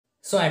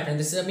So hi friends,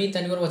 this is Amit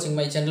and you are watching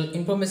my channel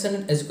Information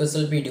and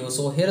Educational Video.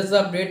 So here is the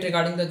update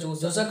regarding the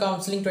JOSAA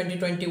Counselling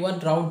 2021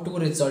 Round 2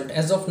 result.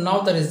 As of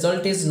now the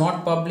result is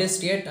not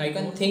published yet. I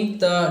can think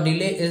the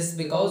delay is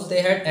because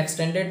they had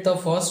extended the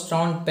first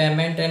round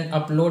payment and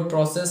upload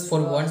process for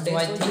 1 day. So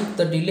I think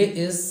the delay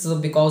is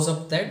because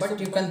of that. But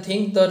you can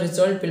think the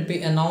result will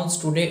be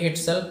announced today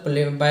itself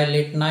by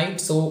late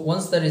night. So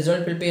once the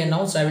result will be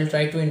announced, I will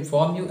try to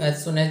inform you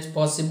as soon as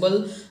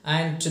possible.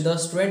 And to the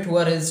student who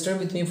are registered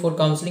with me for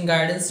counseling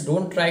guidance,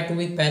 don't try to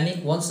be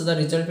panic. Once the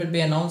result will be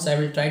announced, I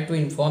will try to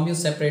inform you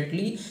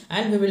separately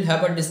and we will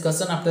have a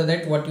discussion after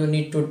that what you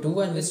need to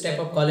do and which type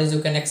of college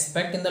you can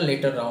expect in the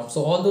later round.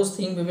 So all those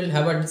things we will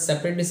have a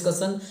separate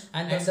discussion.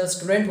 And as a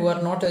student who are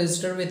not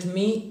registered with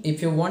me,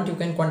 if you want you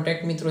can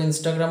contact me through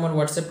Instagram or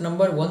WhatsApp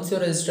number. Once you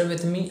are registered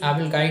with me, I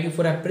will guide you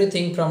for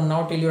everything from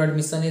now till your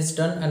admission is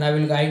done, and I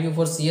will guide you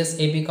for CS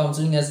AP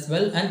counseling as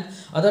well and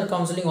other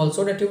counseling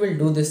also that you will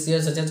do this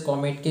year, such as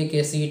Comedk,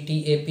 KCET,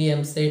 AP,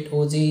 EAMCET,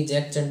 OG,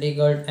 JAC,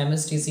 Chandigarh,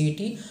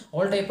 MSTCET,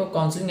 all type of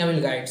counseling I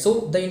will guide.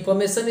 So the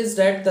information is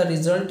that the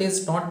result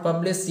is not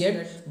published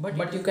yet,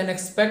 but you can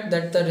expect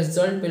that the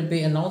result will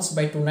be announced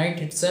by tonight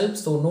itself.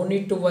 So no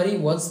need to worry.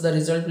 Once the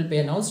result will be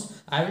announced,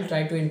 I will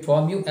try to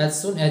inform you as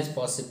soon as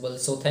possible.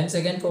 So thanks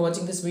again for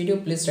watching this video.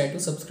 Please try to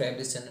subscribe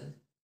this channel.